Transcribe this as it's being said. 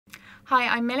Hi,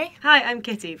 I'm Millie. Hi, I'm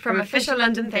Kitty from Official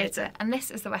London Theatre, and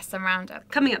this is the West End Roundup.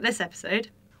 Coming up this episode,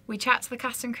 we chat to the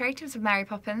cast and creatives of Mary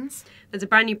Poppins. There's a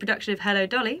brand new production of Hello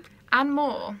Dolly. And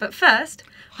more. But first,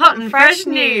 hot and fresh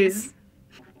news!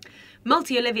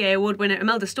 Multi-Olivier Award winner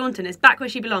Imelda Staunton is back where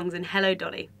she belongs in Hello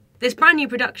Dolly. This brand new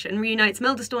production reunites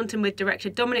Imelda Staunton with director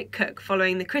Dominic Cooke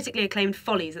following the critically acclaimed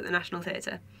Follies at the National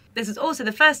Theatre. This is also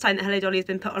the first time that Hello Dolly has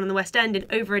been put on in the West End in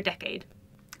over a decade.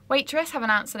 Waitress have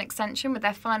announced an extension with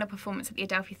their final performance at the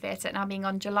Adelphi Theatre now being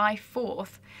on July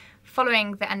 4th.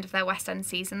 Following the end of their West End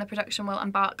season, the production will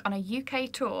embark on a UK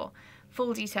tour.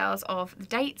 Full details of the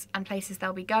dates and places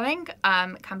they'll be going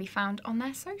can be found on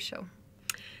their social.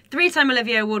 Three-time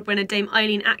Olivier Award winner Dame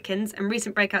Eileen Atkins and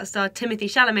recent breakout star Timothy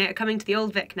Chalamet are coming to the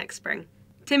Old Vic next spring.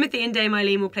 Timothy and Dame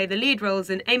Eileen will play the lead roles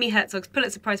in Amy Herzog's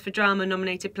Pulitzer Prize for Drama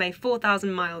nominated play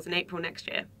 4,000 Miles in April next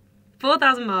year.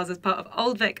 4,000 Miles is part of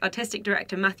Old Vic artistic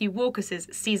director Matthew Walker's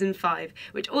Season 5,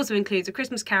 which also includes A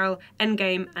Christmas Carol,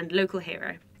 Endgame and Local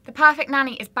Hero. The Perfect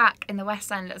Nanny is back in the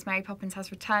West End as Mary Poppins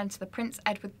has returned to the Prince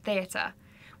Edward Theatre.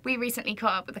 We recently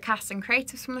caught up with the cast and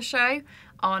creatives from the show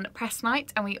on press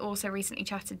night, and we also recently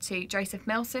chatted to Joseph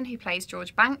Milson, who plays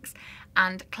George Banks,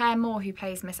 and Claire Moore, who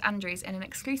plays Miss Andrews, in an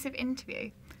exclusive interview.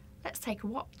 Let's take a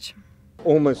watch.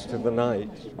 Almost to the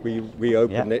night. We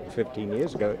opened it 15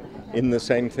 years ago in the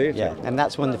same theatre. Yeah, and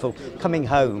that's wonderful. Coming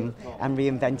home and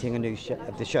reinventing a new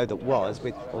the show that was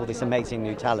with all this amazing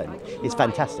new talent is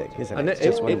fantastic, isn't it? And it's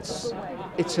just wonderful.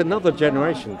 It's another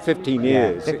generation. 15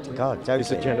 years. Yeah, God, totally. It's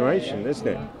a generation, isn't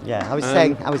it? Yeah, I was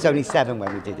saying I was only 7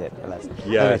 when we did it.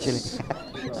 Yes.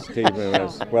 Stephen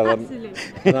was. Well,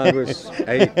 and I was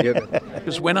 8. You know.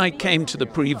 Because when I came to the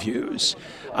previews,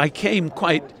 I came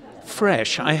quite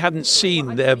fresh. I hadn't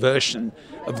seen their version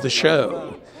of the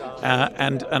show,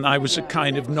 and I was a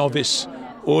kind of novice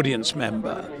audience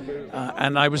member,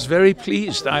 and I was very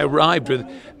pleased. I arrived with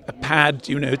a pad,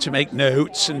 to make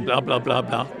notes and blah blah blah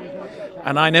blah,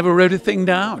 and I never wrote a thing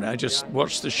down. I just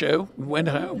watched the show and went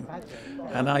home,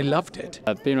 and I loved it.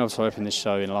 Being able to open this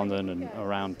show in London and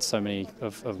around so many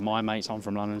of my mates, I'm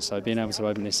from London, so being able to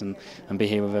open this and be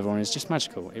here with everyone is just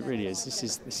magical. It really is.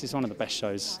 This is one of the best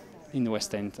shows in the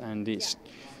West End, and it's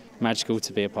magical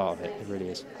to be a part of it. It really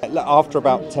is. After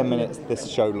about 10 minutes, this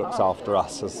show looks after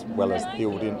us as well as the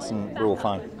audience, and we're all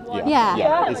fine.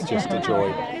 Yeah, it's just a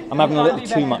joy. I'm having a little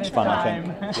too much fun, I think.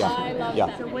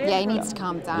 Yeah, he needs to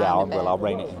calm down. Yeah, I'll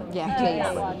rein it in. Yeah, please.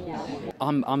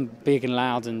 I'm big and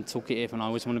loud and talkative, and I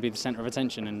always want to be the centre of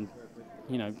attention, and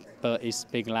Bert is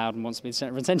big and loud and wants to be the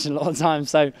centre of attention a lot of the time,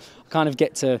 so I kind of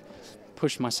get to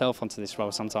push myself onto this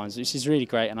role sometimes, which is really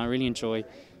great, and I really enjoy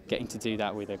getting to do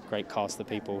that with a great cast of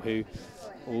people who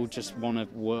all just want to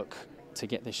work to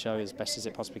get this show as best as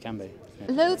it possibly can be.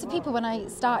 Yeah. Loads of people when I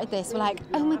started this were like,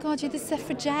 oh my God, you're the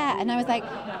suffragette, and I was like,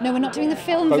 no, we're not doing the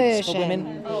film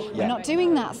version. We're not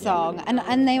doing that song.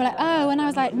 And they were like, oh, and I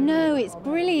was like, no, it's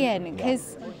brilliant,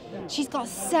 because she's got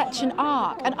such an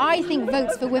arc, and I think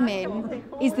Votes for Women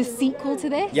is the sequel to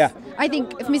this. Yeah. I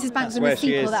think if Mrs. Banks was the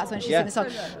sequel, that's when she's in the song.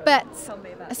 But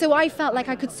so I felt like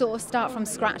I could sort of start from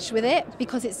scratch with it,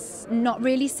 because it's not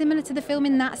really similar to the film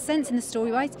in that sense, in the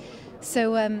story-wise.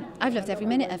 So I've loved every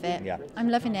minute of it. Yeah. I'm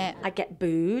loving it. I get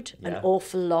booed an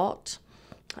awful lot.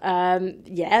 So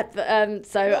until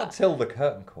the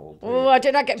curtain call. I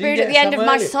get booed at the end of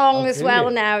my song as well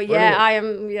now. Brilliant. I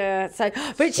am. So,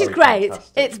 which is great.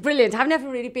 Fantastic. It's brilliant. I've never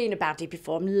really been a baddie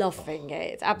before. I'm loving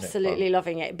it. Absolutely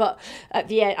loving it. But at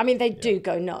the end, I mean, they do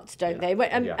go nuts, don't they?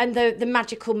 And the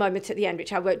magical moment at the end,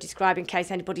 which I won't describe in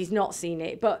case anybody's not seen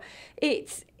it, but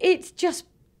it's just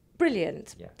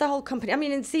brilliant. Yeah. The whole company. I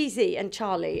mean, and Zizi and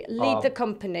Charlie lead the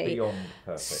company beyond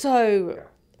perfect. So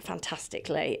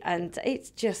fantastically, and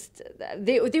it's just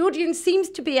the audience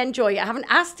seems to be enjoying it. I haven't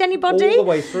asked anybody all the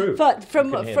way through, but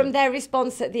from their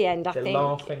response at the end, I think they're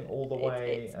laughing all the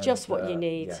way. It's just what you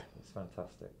need. Yeah, it's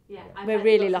fantastic. Yeah, we're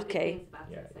really lucky.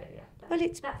 Yeah. Well,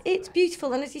 it's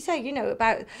beautiful, and as you say,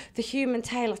 about the human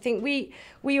tale, I think we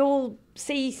all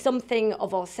see something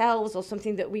of ourselves or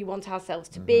something that we want ourselves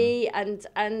to be, and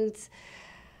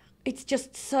it's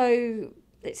just so.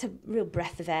 It's a real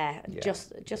breath of air, and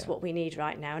just what we need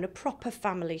right now, and a proper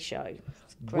family show.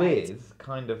 With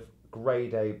kind of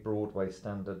grade A Broadway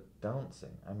standard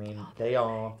dancing. I mean,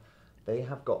 they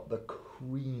have got the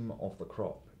cream of the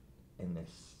crop in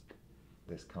this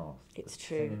cast. It's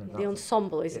true. The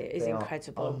ensemble is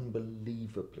incredible.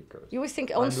 Unbelievably good. You always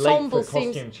think ensemble I'm late for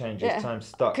costume changes. Time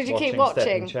stuck. Could you keep watching?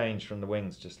 Step and Change from the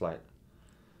Wings, just like.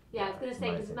 Yeah, I was going to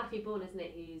say, because it's Matthew Bourne, isn't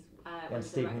it, who's and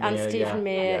Stephen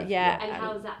Mear, yeah. And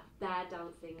how's that their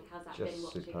dancing? How's that been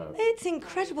watching? Superb. It's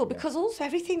incredible because also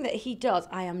everything that he does,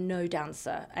 I am no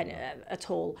dancer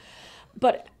at all,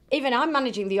 but even I'm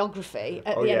managing the ography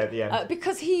at the end.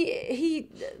 Because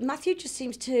Matthew just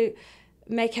seems to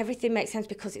make everything make sense,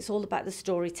 because it's all about the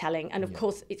storytelling, and of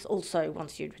course it's also,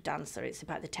 once you're a dancer, it's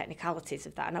about the technicalities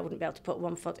of that, and I wouldn't be able to put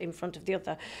one foot in front of the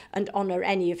other and honour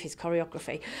any of his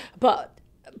choreography, but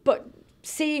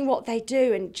seeing what they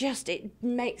do, and just it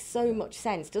makes so much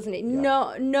sense, doesn't it?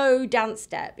 No dance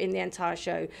step in the entire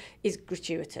show is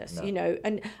gratuitous, you know,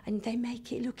 and they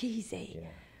make it look easy.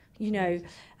 You know,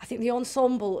 I think the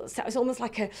ensemble, so it's almost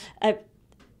like a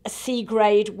C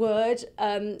grade word.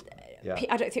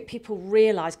 I don't think people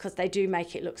realise, because they do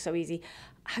make it look so easy,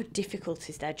 how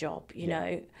difficult is their job, you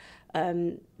know,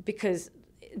 because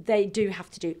they do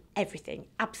have to do everything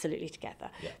absolutely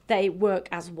together. They work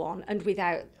as one, and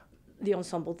without the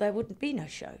ensemble there wouldn't be no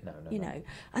show, you know.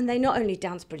 And they not only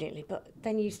dance brilliantly, but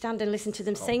then you stand and listen to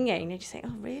them singing, and you say,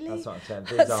 oh really? That's what I'm saying.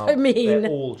 That's so mean.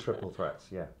 They're all triple threats.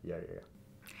 Yeah.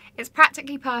 It's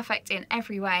practically perfect in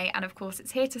every way, and of course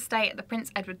it's here to stay at the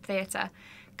Prince Edward Theatre.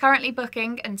 Currently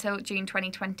booking until June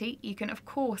 2020. You can of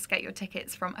course get your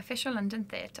tickets from Official London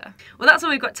Theatre. Well, that's all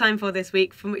we've got time for this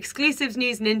week. For exclusives,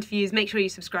 news and interviews, make sure you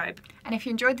subscribe. And if you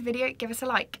enjoyed the video, give us a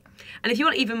like. And if you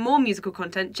want even more musical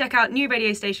content, check out new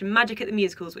radio station Magic at the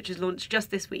Musicals, which has launched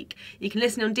just this week. You can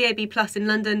listen on DAB+ in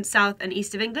London, South and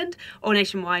East of England, or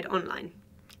nationwide online.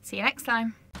 See you next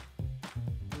time.